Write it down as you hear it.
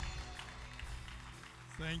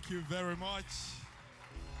Thank you very much.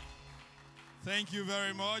 Thank you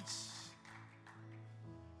very much.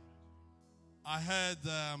 I heard,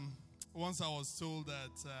 once I was told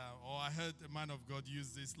that, or I heard a man of God use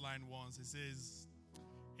this line once. He says,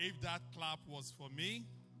 if that clap was for me,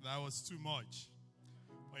 that was too much.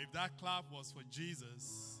 But if that clap was for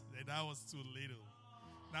Jesus, then that was too little.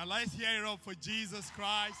 Now let's hear it up for Jesus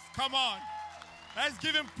Christ. Come on. Let's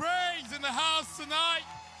give him praise in the house tonight.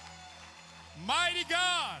 Mighty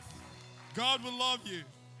God. God will love you.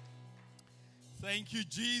 Thank you,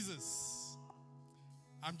 Jesus.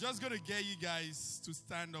 I'm just going to get you guys to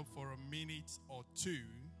stand up for a minute or two.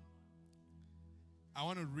 I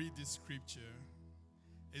want to read this scripture.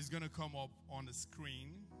 It's going to come up on the screen.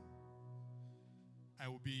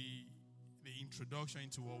 It will be the introduction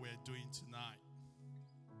into what we're doing tonight.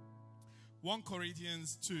 1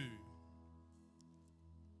 Corinthians 2.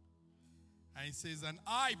 And it says, and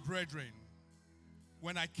I, brethren,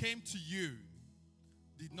 when I came to you,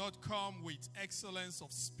 did not come with excellence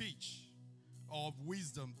of speech or of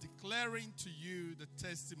wisdom, declaring to you the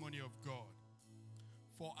testimony of God.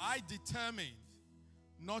 For I determined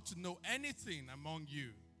not to know anything among you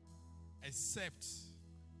except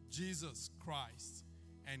Jesus Christ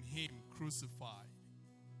and him crucified.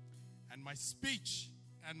 And my speech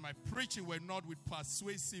and my preaching were not with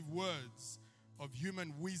persuasive words of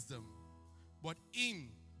human wisdom, but in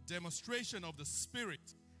demonstration of the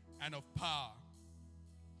Spirit and of power,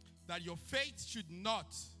 that your faith should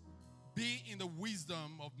not be in the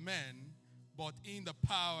wisdom of men, but in the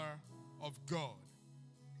power of God.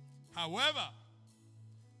 However,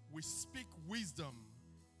 we speak wisdom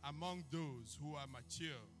among those who are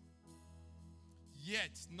mature,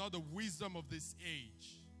 yet not the wisdom of this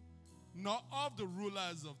age, nor of the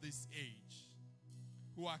rulers of this age,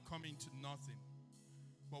 who are coming to nothing.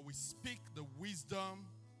 But we speak the wisdom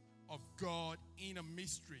of God in a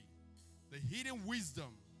mystery, the hidden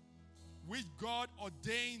wisdom which God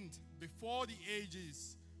ordained before the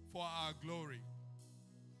ages for our glory,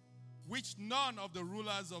 which none of the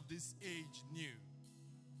rulers of this age knew.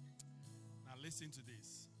 Now listen to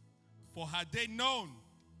this. For had they known,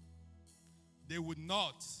 they would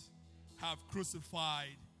not have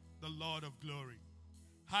crucified the Lord of glory.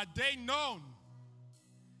 Had they known,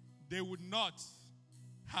 they would not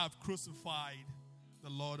have crucified the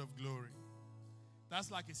Lord of glory. That's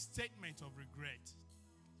like a statement of regret.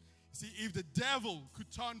 See, if the devil could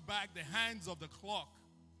turn back the hands of the clock,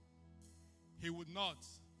 he would not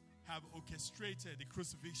have orchestrated the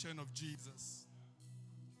crucifixion of Jesus.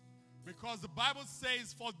 Because the Bible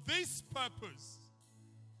says, for this purpose,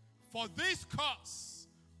 for this cause,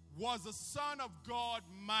 was the Son of God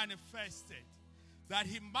manifested, that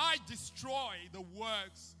he might destroy the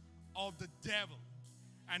works of the devil.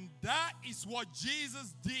 And that is what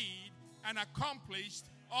Jesus did and accomplished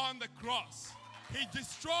on the cross. He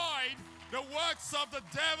destroyed the works of the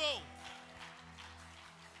devil.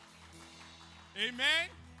 Amen?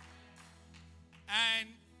 And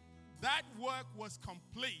that work was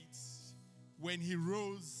complete when he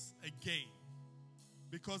rose again.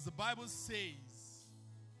 Because the Bible says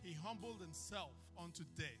he humbled himself unto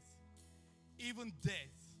death, even death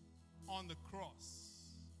on the cross.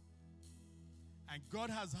 And God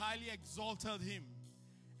has highly exalted him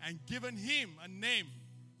and given him a name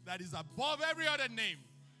that is above every other name,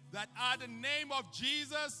 that at the name of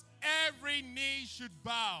Jesus, every knee should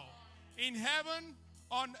bow, in heaven,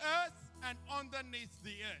 on earth, and underneath the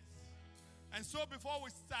earth. And so before we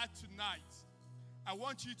start tonight, I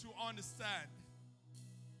want you to understand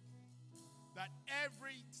that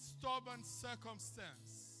every stubborn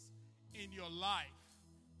circumstance in your life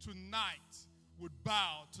tonight would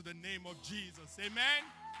bow to the name of Jesus. Amen?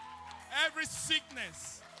 Every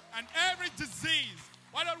sickness and every disease.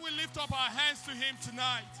 Why don't we lift up our hands to him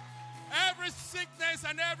tonight? Every sickness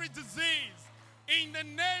and every disease in the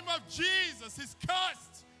name of Jesus is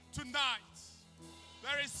cursed tonight.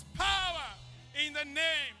 There is power in the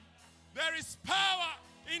name. There is power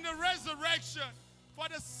in the resurrection. For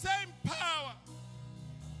the same power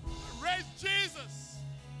that raised Jesus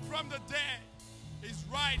from the dead is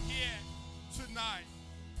right here tonight.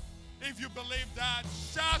 If you believe that,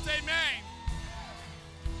 shout amen.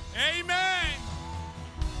 Amen.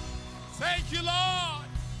 Thank you, Lord.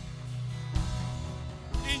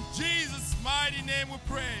 In Jesus' mighty name we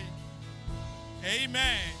pray.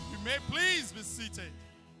 Amen. You may please be seated.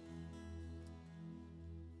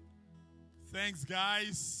 Thanks,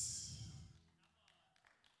 guys.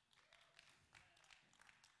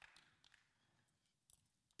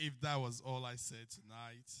 If that was all I said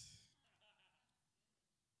tonight,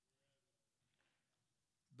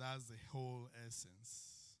 that's the whole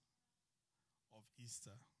essence of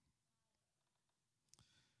Easter.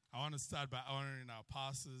 I want to start by honoring our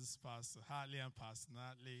pastors, Pastor Hartley and Pastor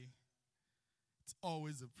Natley. It's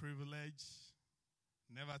always a privilege.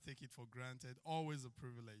 Never take it for granted. Always a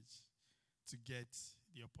privilege to get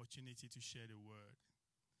the opportunity to share the word.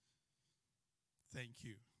 Thank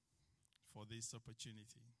you for this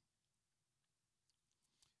opportunity.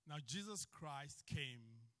 Now, Jesus Christ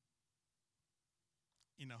came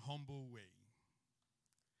in a humble way.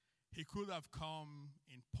 He could have come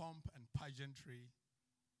in pomp and pageantry,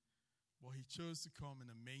 but he chose to come in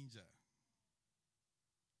a manger.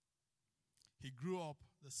 He grew up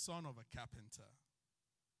the son of a carpenter,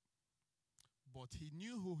 but he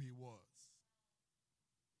knew who he was.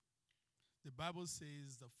 The Bible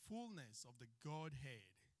says the fullness of the Godhead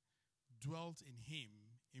dwelt in him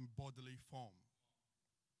in bodily form.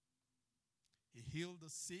 He healed the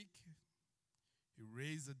sick. He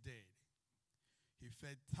raised the dead. He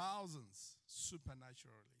fed thousands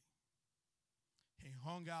supernaturally. He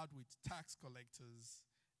hung out with tax collectors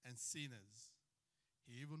and sinners.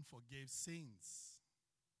 He even forgave sins.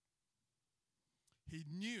 He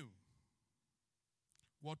knew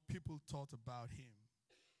what people thought about him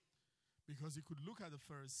because he could look at the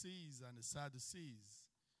Pharisees and the Sadducees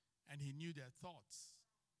and he knew their thoughts.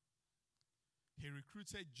 He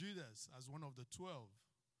recruited Judas as one of the 12,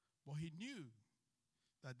 but he knew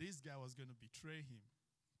that this guy was going to betray him.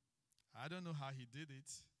 I don't know how he did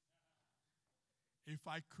it. If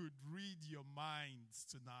I could read your minds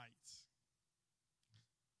tonight,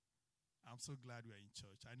 I'm so glad we're in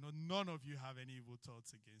church. I know none of you have any evil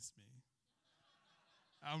thoughts against me.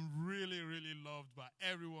 I'm really, really loved by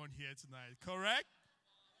everyone here tonight, correct?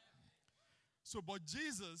 So, but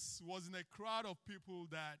Jesus was in a crowd of people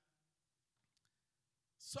that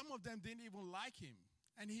some of them didn't even like him.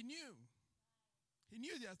 And he knew. He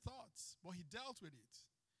knew their thoughts, but he dealt with it.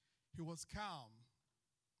 He was calm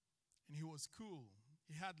and he was cool.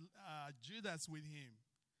 He had Judas with him.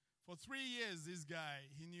 For 3 years,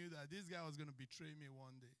 he knew that this guy was going to betray me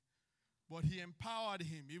one day. But he empowered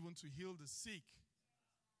him even to heal the sick.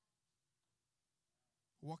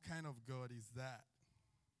 What kind of God is that?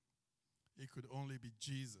 It could only be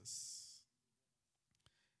Jesus.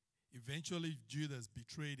 Eventually, Judas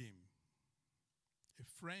betrayed him. A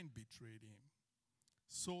friend betrayed him,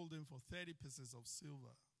 sold him for 30 pieces of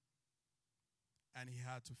silver, and he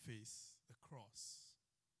had to face the cross.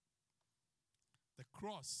 The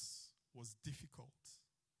cross was difficult.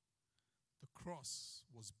 The cross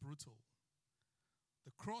was brutal.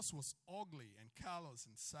 The cross was ugly and callous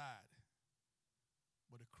and sad.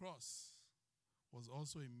 But the cross was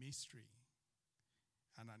also a mystery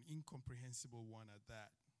and an incomprehensible one at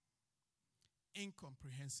that.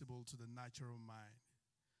 Incomprehensible to the natural mind.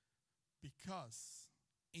 Because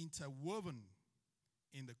interwoven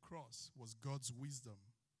in the cross was God's wisdom.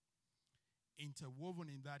 Interwoven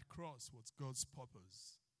in that cross was God's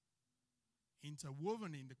purpose.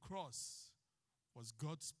 Interwoven in the cross was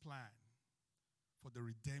God's plan for the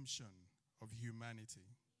redemption of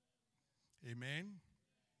humanity. Amen?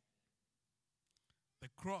 The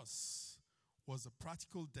cross was a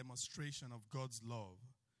practical demonstration of God's love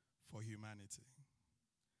for humanity.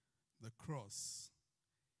 The cross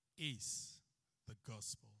is the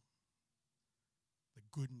gospel, the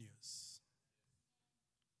good news.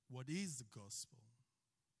 What is the gospel?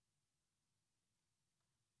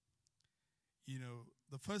 You know,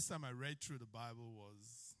 the first time I read through the Bible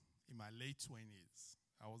was in my late 20s.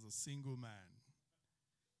 I was a single man,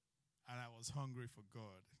 and I was hungry for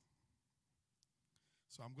God.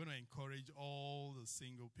 So I'm going to encourage all the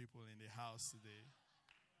single people in the house today.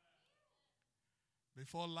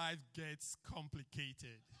 Before life gets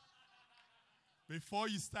complicated, before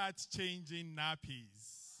you start changing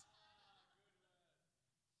nappies,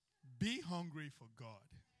 be hungry for God.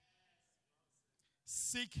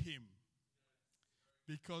 Seek him.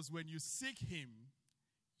 Because when you seek him,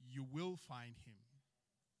 you will find him.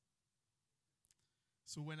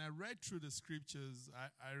 So when I read through the scriptures,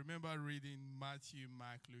 I remember reading Matthew,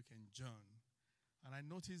 Mark, Luke, and John. And I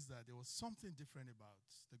noticed that there was something different about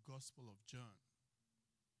the Gospel of John.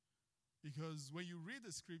 Because when you read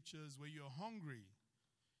the scriptures, when you're hungry,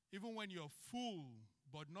 even when you're full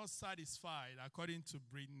but not satisfied, according to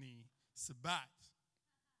Brittany Sabat,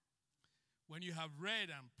 when you have read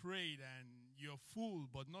and prayed and you're full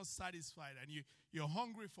but not satisfied and you're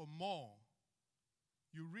hungry for more,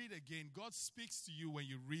 you read again. God speaks to you when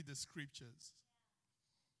you read the scriptures.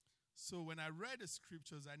 So when I read the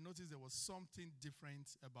scriptures, I noticed there was something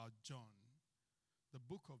different about John, the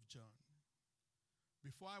book of John.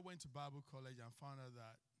 Before I went to Bible college, I found out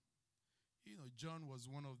that, John was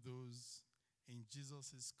one of those in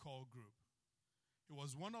Jesus' core group. He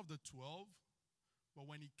was one of the 12, but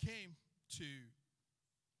when he came to,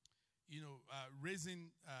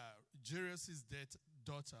 raising Jairus'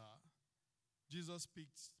 daughter, Jesus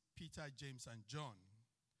picked Peter, James, and John.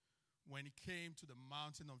 When he came to the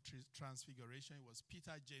mountain of transfiguration, it was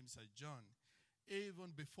Peter, James, and John.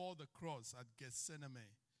 Even before the cross at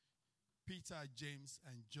Gethsemane, Peter, James,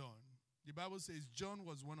 and John. The Bible says John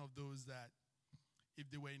was one of those that if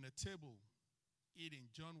they were in a table eating,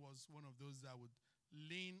 John was one of those that would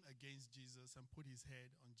lean against Jesus and put his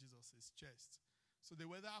head on Jesus' chest. So they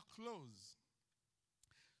were that close.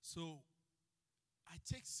 So I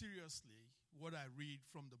take seriously what I read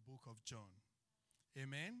from the book of John.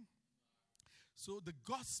 Amen? So the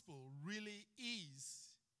gospel really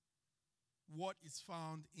is what is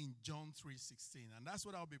found in John 3:16. And that's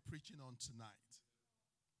what I'll be preaching on tonight.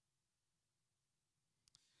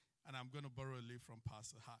 And I'm going to borrow a leaf from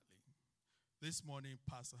Pastor Hartley. This morning,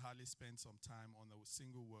 Pastor Hartley spent some time on a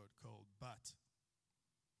single word called but.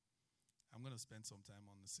 I'm going to spend some time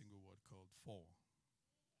on a single word called for.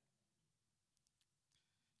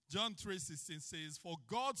 John 3:16 says, "For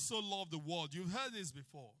God so loved the world." You've heard this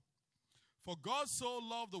before. "For God so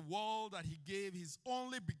loved the world that he gave his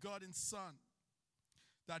only begotten Son,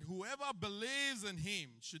 that whoever believes in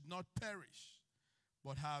him should not perish,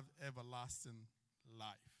 but have everlasting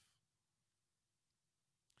life."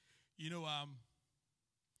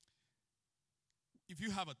 If you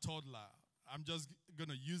have a toddler, I'm just going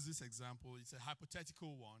to use this example. It's a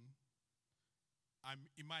hypothetical one.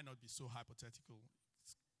 It might not be so hypothetical.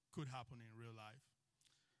 It could happen in real life.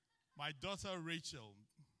 My daughter Rachel,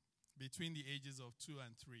 between the ages of 2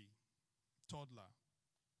 and 3, toddler,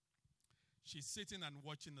 she's sitting and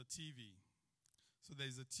watching the TV. So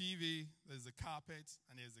there's a TV, there's a carpet,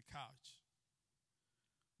 and there's a couch.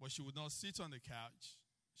 But she would not sit on the couch.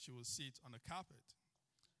 She will sit on the carpet.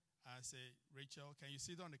 I say, "Rachel, can you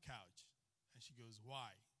sit on the couch?" And she goes,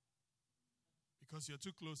 "Why?" "Because you're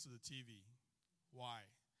too close to the TV." "Why?"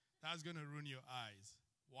 "That's going to ruin your eyes."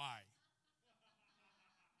 "Why?"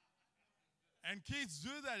 And kids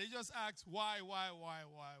do that. They just ask, why?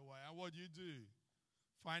 And what do?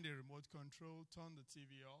 Find a remote control, turn the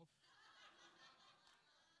TV off.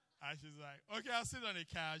 And she's like, "Okay, I'll sit on the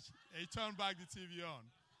couch." And turn back the TV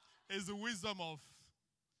on. It's the wisdom of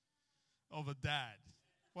a dad.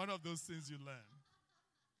 One of those things you learn.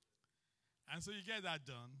 And so you get that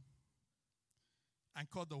done and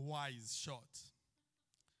cut the whys short.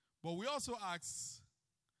 But we also ask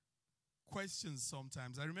questions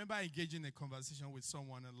sometimes. I remember engaging in a conversation with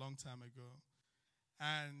someone a long time ago.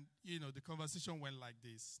 And, the conversation went like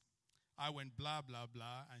this. I went blah, blah,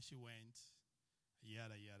 blah. And she went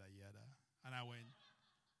yada, yada, yada. And I went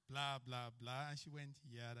blah, blah, blah. And she went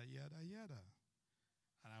yada, yada, yada.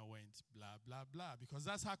 And I went blah, blah, blah. Because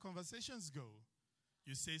that's how conversations go.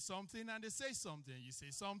 You say something and they say something. You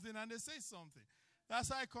say something and they say something. That's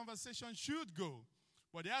how a conversation should go.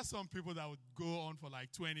 But there are some people that would go on for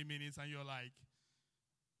like 20 minutes and you're like,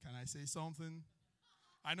 "Can I say something?"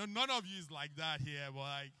 I know none of you is like that here,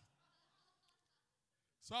 but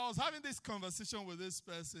So I was having this conversation with this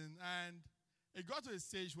person and it got to a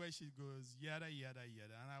stage where she goes, yada, yada,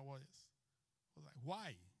 yada. And I was like,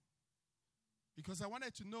 "Why?" "Because I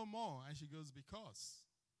wanted to know more." And she goes, "Because."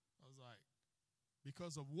 I was like,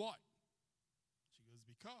 "Because of what?" She goes,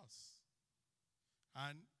 "Because."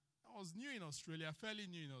 And I was new in Australia, fairly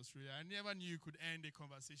new in Australia. I never knew you could end a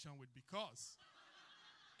conversation with "because."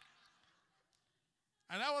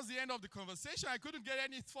 And that was the end of the conversation. I couldn't get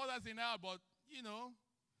any further thing out, but,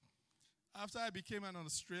 after I became an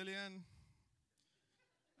Australian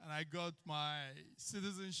and I got my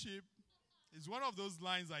citizenship, it's one of those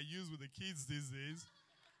lines I use with the kids these days,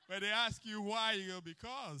 where they ask you why, you go,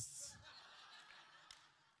 "Because."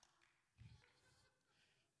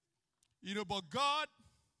 But God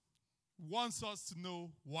wants us to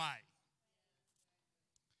know why.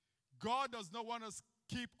 God does not want us to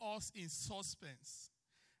keep us in suspense.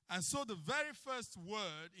 And so the very first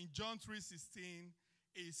word in John 3:16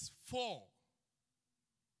 is "for."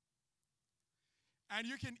 And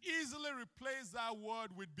you can easily replace that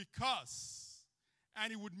word with "because."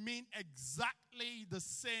 And it would mean exactly the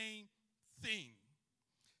same thing.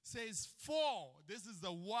 It says "for." This is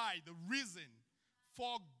the why, the reason.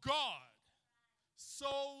 For God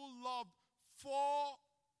so loved, for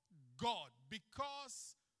God,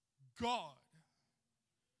 because God.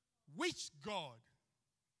 Which God?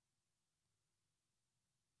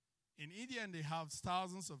 In India, they have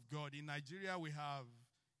thousands of gods. In Nigeria,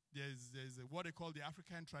 there's what they call the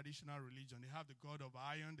African traditional religion. They have the god of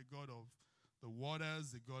iron, the god of the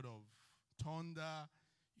waters, the god of thunder,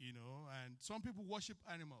 and some people worship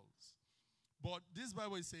animals. But this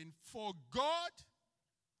Bible is saying, for God,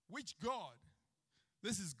 which God?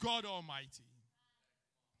 This is God Almighty,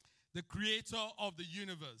 the creator of the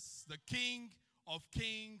universe, the King of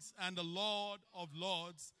kings and the Lord of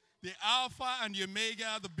lords, the Alpha and the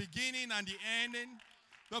Omega, the beginning and the ending,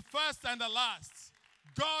 the first and the last.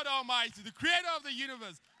 God Almighty, the creator of the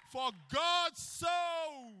universe. For God so...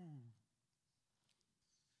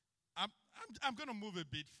 I'm going to move a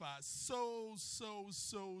bit fast. So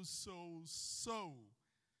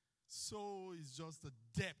is just the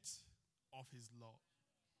depth of his love,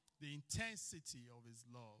 the intensity of his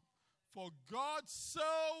love. For God so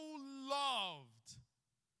loved.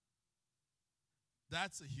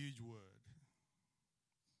 That's a huge word.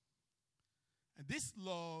 And this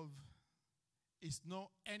love is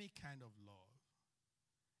not any kind of love.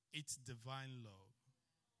 It's divine love.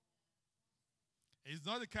 It's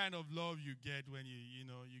not the kind of love you get when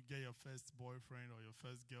you get your first boyfriend or your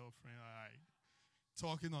first girlfriend,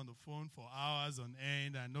 talking on the phone for hours on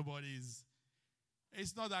end and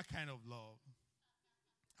it's not that kind of love.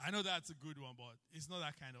 I know that's a good one, but it's not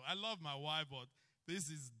that kind of. I love my wife, but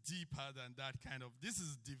this is deeper than that kind of. This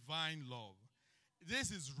is divine love.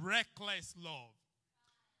 This is reckless love.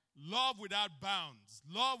 Love without bounds.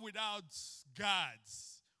 Love without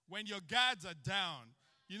guards. When your guards are down,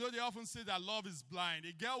 they often say that love is blind.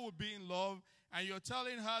 A girl will be in love, and you're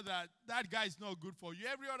telling her that guy is not good for you.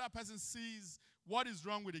 Every other person sees what is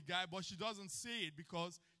wrong with the guy, but she doesn't see it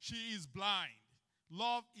because she is blind.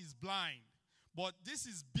 Love is blind. But this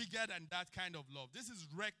is bigger than that kind of love. This is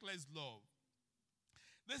reckless love.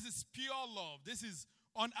 This is pure love. This is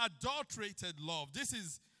unadulterated love. This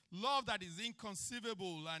is love that is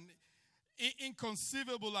inconceivable and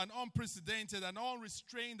unprecedented and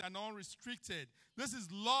unrestrained and unrestricted. This is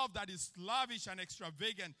love that is lavish and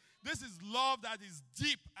extravagant. This is love that is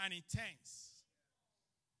deep and intense.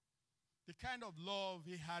 The kind of love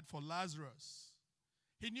he had for Lazarus.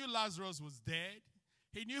 He knew Lazarus was dead.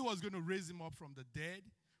 He knew he was going to raise him up from the dead.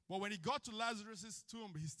 But when he got to Lazarus'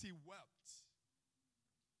 tomb, he still wept.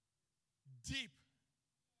 Deep,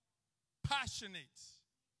 passionate,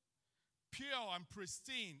 pure and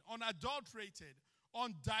pristine, unadulterated,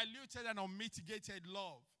 undiluted and unmitigated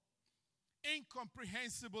love.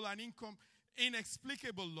 Incomprehensible and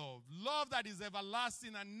inexplicable love. Love that is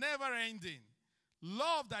everlasting and never ending.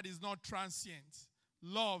 Love that is not transient.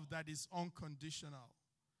 Love that is unconditional.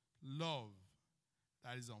 Love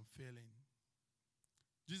that is unfailing.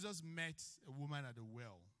 Jesus met a woman at the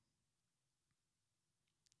well.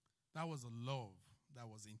 That was a love that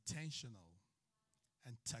was intentional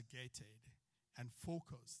and targeted and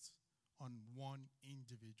focused on one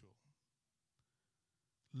individual.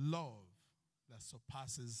 Love that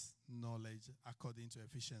surpasses knowledge, according to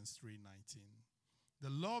Ephesians 3:19. The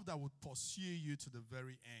love that would pursue you to the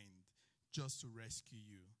very end just to rescue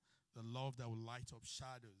you. The love that will light up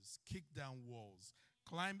shadows, kick down walls,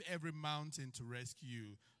 climb every mountain to rescue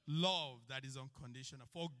you. Love that is unconditional.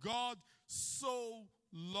 For God so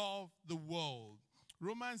loved the world.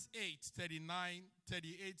 Romans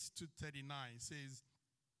 8:38-39 says,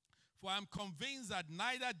 for I am convinced that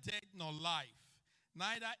neither death nor life,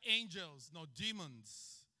 neither angels nor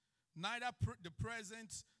demons, neither the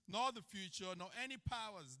present nor the future, nor any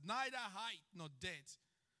powers, neither height nor depth,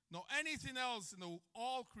 nor anything else in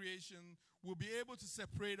all creation will be able to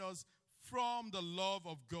separate us from the love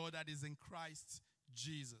of God that is in Christ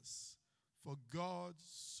Jesus. For God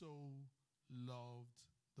so loved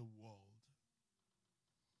the world.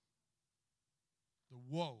 The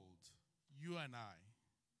world, you and I,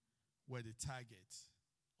 were the target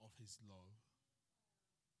of his love.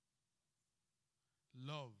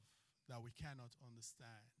 Love that we cannot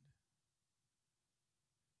understand.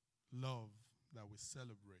 Love that we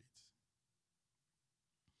celebrate.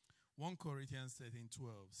 1 Corinthians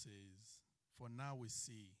 13:12 says, for now we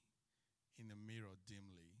see in a mirror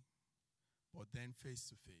dimly, but then face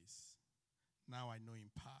to face. Now I know in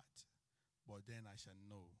part, but then I shall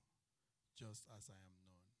know, just as I am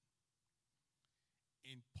known.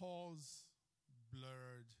 In Paul's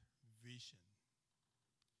blurred vision,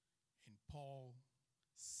 in Paul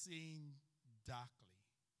seeing darkly,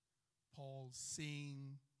 Paul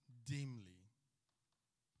seeing dimly,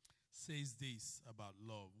 says this about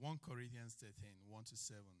love. 1 Corinthians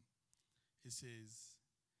 13:1-7. It says,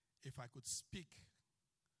 if I could speak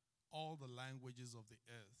all the languages of the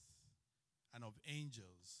earth and of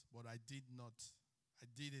angels, but I didn't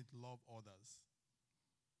love others,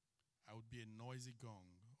 I would be a noisy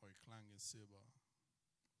gong or a clanging cymbal.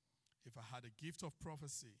 If I had a gift of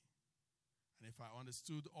prophecy, and if I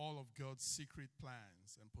understood all of God's secret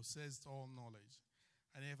plans and possessed all knowledge,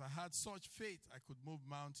 and if I had such faith I could move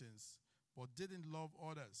mountains, but didn't love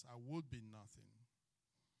others, I would be nothing.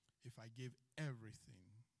 If I gave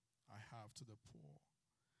everything I have to the poor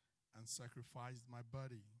and sacrificed my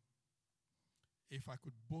body, if I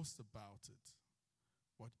could boast about it,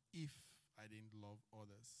 but if I didn't love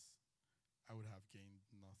others, I would have gained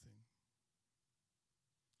nothing.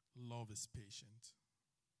 Love is patient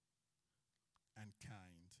and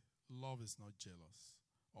kind. Love is not jealous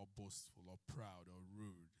or boastful or proud or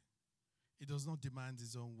rude. It does not demand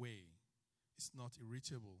its own way. It's not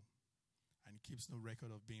irritable and keeps no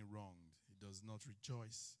record of being wronged. It does not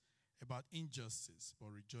rejoice about injustice, but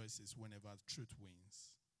rejoices whenever truth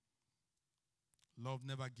wins. Love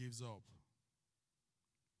never gives up.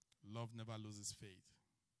 Love never loses faith.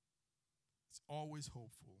 It's always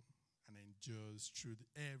hopeful and endures through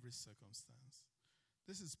every circumstance.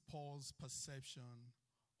 This is Paul's perception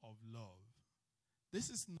of love. This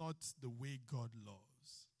is not the way God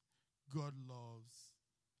loves. God loves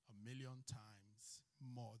 1,000,000 times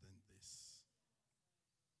more than this.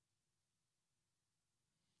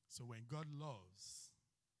 So when God loves,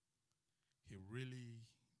 he really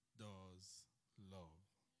does love.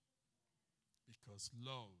 Because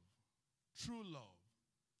love, true love,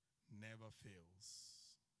 never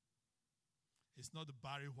fails. It's not the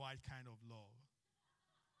Barry White kind of love.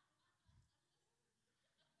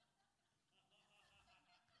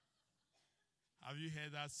 Have you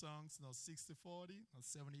heard that song? It's not 60-40, not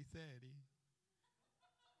 70-30,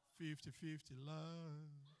 50-50 love.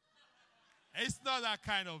 It's not that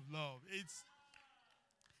kind of love.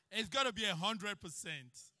 It's got to be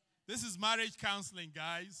 100%. This is marriage counseling,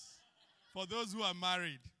 guys. For those who are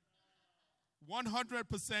married.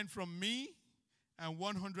 100% from me and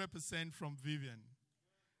 100% from Vivian.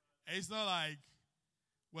 It's not like,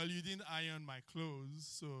 well, you didn't iron my clothes,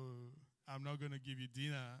 so I'm not going to give you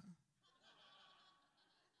dinner.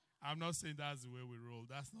 I'm not saying that's the way we roll.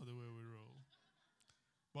 That's not the way we roll.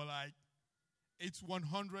 But like, it's 100%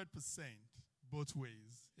 both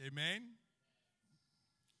ways. Amen?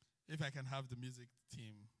 If I can have the music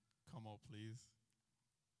team come up, please.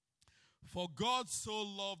 For God so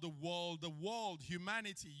loved the world,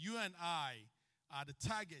 humanity, you and I are the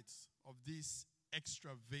targets of this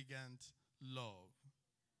extravagant love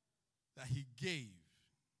that he gave.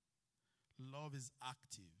 Love is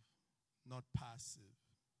active, not passive.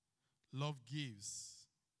 Love gives.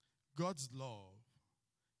 God's love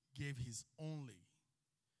gave his only,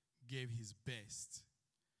 gave his best,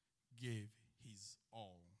 gave his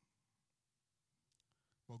all.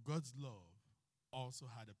 But God's love also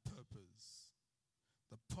had a purpose.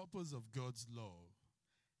 The purpose of God's love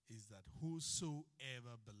is that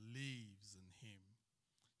whosoever believes in him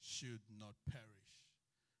should not perish,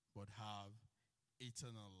 but have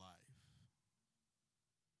eternal life.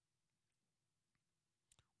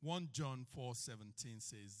 1 John 4:17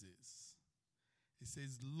 says this. It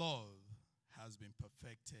says, love has been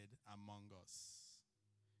perfected among us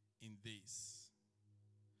in this,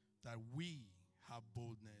 that we have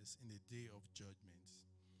boldness in the day of judgment,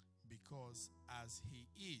 because as he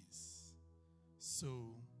is,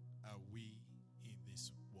 so are we in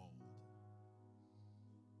this world.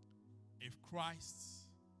 If Christ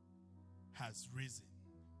has risen,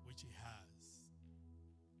 which he has,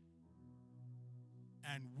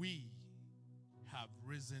 and we have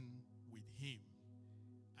risen with him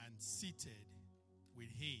and seated with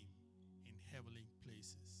him in heavenly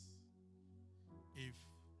places, if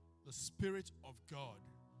the Spirit of God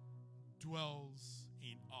dwells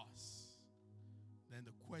in us, then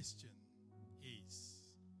the question is,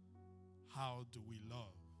 how do we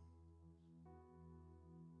love?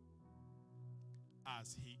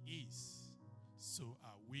 As he is, so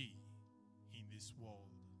are we in this world.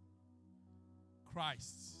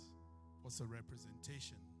 Christ was a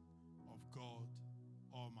representation of God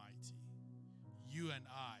Almighty. You and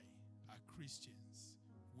I are Christians.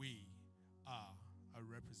 We are a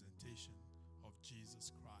representation of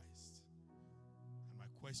Jesus Christ. And my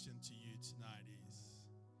question to you tonight is,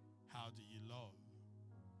 how do you love?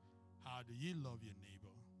 How do you love your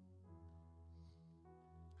neighbor?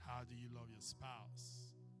 How do you love your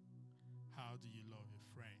spouse? How do you love your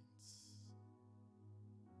friends?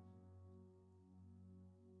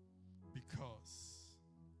 Because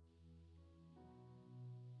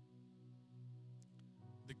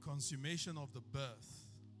the consummation of the birth,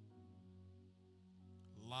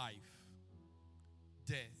 life,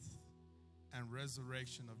 death, and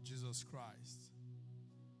resurrection of Jesus Christ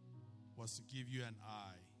was to give you and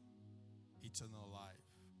I eternal life,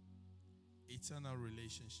 eternal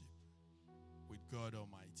relationship with God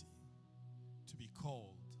Almighty, to be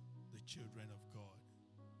called the children of God.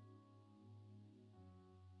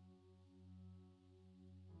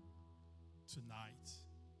 tonight.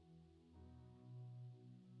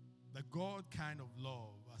 The God kind of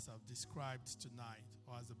love, as I've described tonight,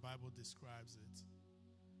 or as the Bible describes it,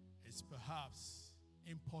 is perhaps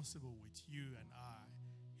impossible with you and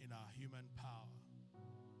I in our human power.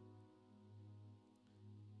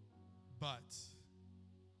 But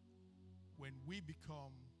when we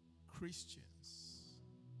become Christians,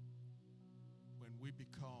 when we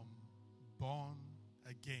become born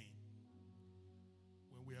again,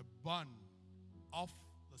 when we are born of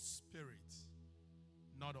the Spirit,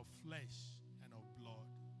 not of flesh and of blood,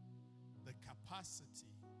 the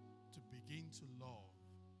capacity to begin to love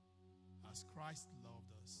as Christ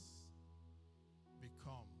loved us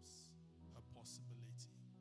becomes a possibility.